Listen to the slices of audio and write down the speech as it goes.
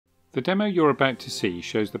The demo you're about to see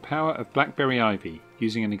shows the power of BlackBerry IVY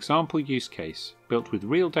using an example use case built with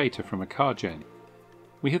real data from a car journey.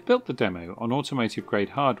 We have built the demo on automotive grade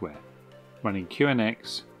hardware, running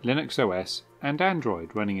QNX, Linux OS and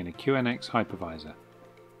Android running in a QNX hypervisor.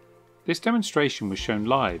 This demonstration was shown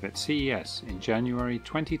live at CES in January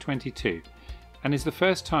 2022 and is the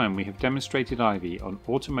first time we have demonstrated IVY on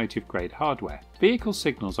automotive grade hardware. Vehicle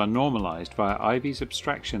signals are normalized via IVY's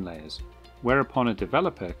abstraction layers, whereupon a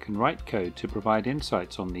developer can write code to provide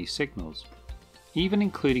insights on these signals, even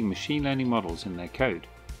including machine learning models in their code.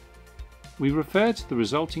 We refer to the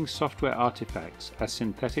resulting software artifacts as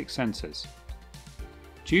synthetic sensors.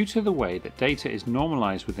 Due to the way that data is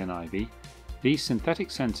normalized within IVY, these synthetic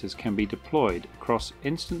sensors can be deployed across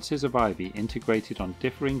instances of IVY integrated on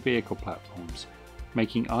differing vehicle platforms,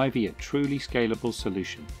 making IVY a truly scalable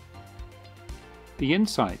solution. The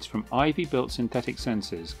insights from IVY-built synthetic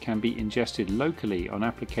sensors can be ingested locally on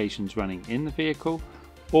applications running in the vehicle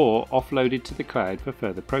or offloaded to the cloud for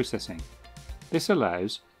further processing. This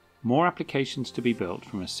allows more applications to be built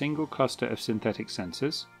from a single cluster of synthetic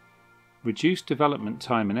sensors, reduced development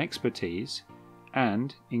time and expertise,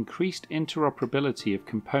 and increased interoperability of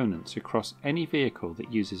components across any vehicle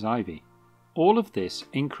that uses IVY. All of this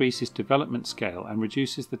increases development scale and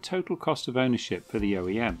reduces the total cost of ownership for the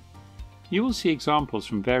OEM. You will see examples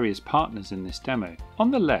from various partners in this demo.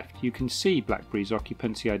 On the left you can see BlackBerry's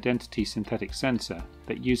occupancy identity synthetic sensor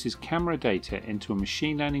that uses camera data into a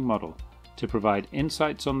machine learning model to provide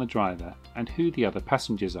insights on the driver and who the other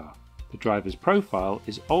passengers are. The driver's profile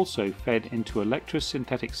is also fed into Electra's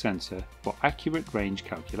synthetic sensor for accurate range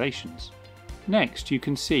calculations. Next, you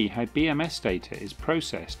can see how BMS data is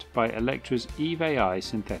processed by Electra's IVY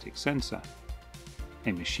synthetic sensor.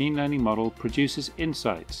 A machine learning model produces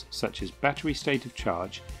insights such as battery state of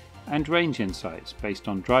charge and range insights based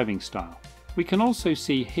on driving style. We can also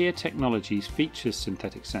see HERE Technologies features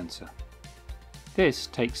synthetic sensor. This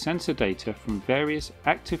takes sensor data from various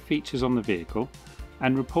active features on the vehicle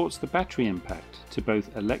and reports the battery impact to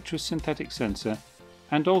both Electra's synthetic sensor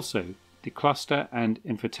and also the cluster and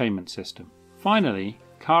infotainment system. Finally,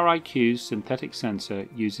 Car IQ's synthetic sensor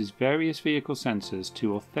uses various vehicle sensors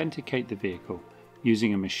to authenticate the vehicle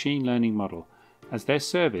using a machine learning model, as their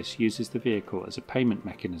service uses the vehicle as a payment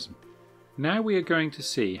mechanism. Now we are going to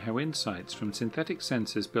see how insights from synthetic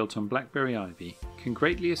sensors built on BlackBerry IVY can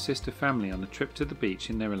greatly assist a family on a trip to the beach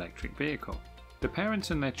in their electric vehicle. The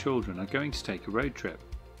parents and their children are going to take a road trip.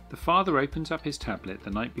 The father opens up his tablet the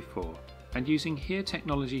night before and using HERE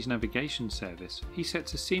Technologies navigation service, he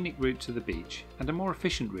sets a scenic route to the beach and a more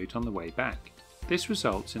efficient route on the way back. This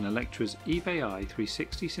results in Electra's IVY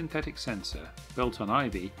 360 synthetic sensor built on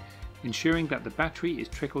IVY, ensuring that the battery is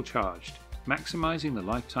trickle charged, maximizing the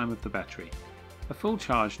lifetime of the battery. A full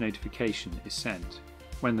charge notification is sent.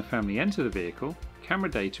 When the family enter the vehicle, camera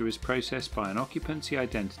data is processed by an occupancy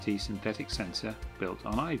identity synthetic sensor built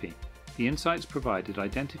on IVY. The insights provided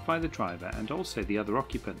identify the driver and also the other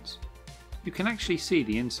occupants. You can actually see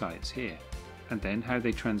the insights here, and then how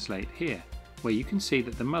they translate here, where you can see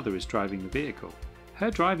that the mother is driving the vehicle. Her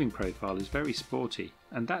driving profile is very sporty,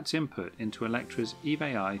 and that's input into Electra's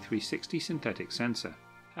IVY 360 synthetic sensor.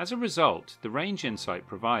 As a result, the range insight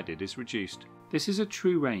provided is reduced. This is a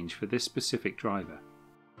true range for this specific driver.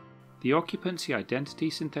 The occupancy identity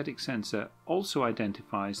synthetic sensor also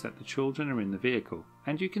identifies that the children are in the vehicle,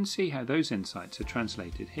 and you can see how those insights are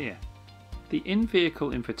translated here. The in-vehicle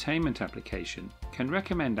infotainment application can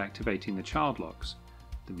recommend activating the child locks.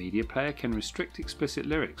 The media player can restrict explicit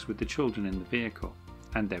lyrics with the children in the vehicle,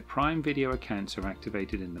 and their Prime Video accounts are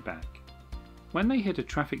activated in the back. When they hit a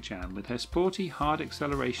traffic jam with her sporty hard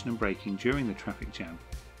acceleration and braking during the traffic jam,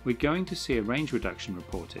 we're going to see a range reduction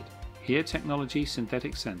reported. HERE Technologies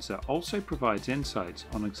synthetic sensor also provides insights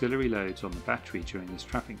on auxiliary loads on the battery during this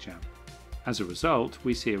traffic jam. As a result,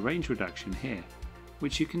 we see a range reduction here,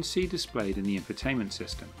 which you can see displayed in the infotainment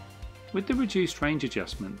system. With the reduced range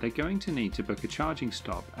adjustment, they're going to need to book a charging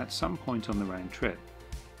stop at some point on the round trip,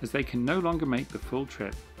 as they can no longer make the full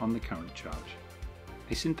trip on the current charge.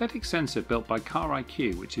 A synthetic sensor built by Car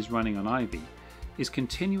IQ, which is running on IVY, is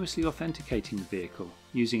continuously authenticating the vehicle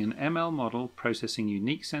using an ML model processing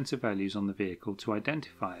unique sensor values on the vehicle to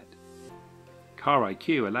identify it. Car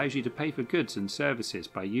IQ allows you to pay for goods and services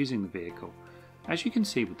by using the vehicle, as you can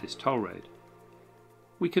see with this toll road.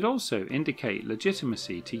 We could also indicate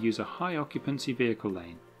legitimacy to use a high occupancy vehicle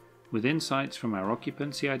lane with insights from our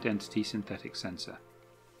occupancy identity synthetic sensor.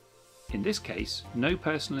 In this case, no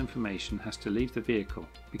personal information has to leave the vehicle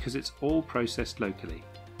because it's all processed locally.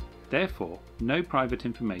 Therefore, no private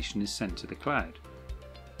information is sent to the cloud.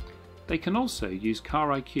 They can also use Car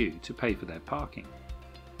IQ to pay for their parking.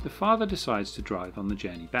 The father decides to drive on the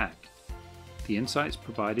journey back. The insights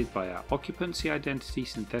provided by our occupancy identity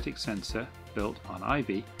synthetic sensor built on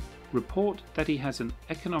IVY report that he has an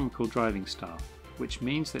economical driving style, which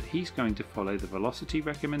means that he's going to follow the velocity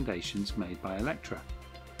recommendations made by Electra.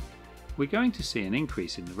 We're going to see an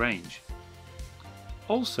increase in the range.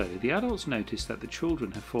 Also, the adults notice that the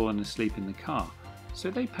children have fallen asleep in the car, so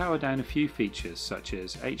they power down a few features such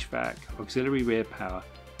as HVAC, auxiliary rear power,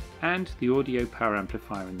 and the audio power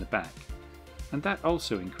amplifier in the back, and that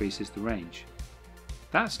also increases the range.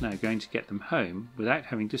 That's now going to get them home without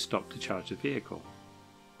having to stop to charge the vehicle.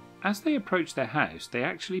 As they approach their house, they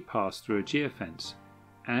actually pass through a geofence,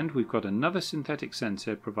 and we've got another synthetic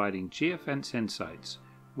sensor providing geofence insights,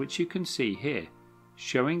 which you can see here,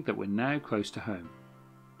 showing that we're now close to home.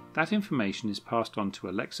 That information is passed on to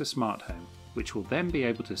Alexa Smart Home, which will then be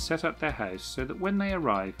able to set up their house so that when they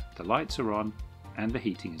arrive, the lights are on and the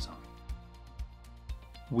heating is on.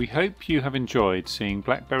 We hope you have enjoyed seeing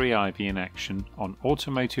BlackBerry IVY in action on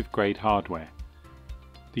automotive grade hardware.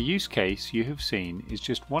 The use case you have seen is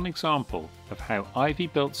just one example of how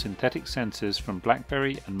IVY built synthetic sensors from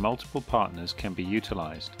BlackBerry and multiple partners can be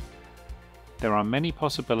utilized. There are many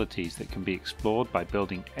possibilities that can be explored by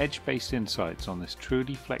building edge-based insights on this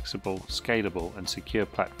truly flexible, scalable and secure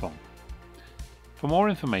platform. For more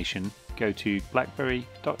information, go to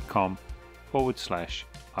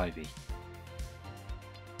blackberry.com/IVY.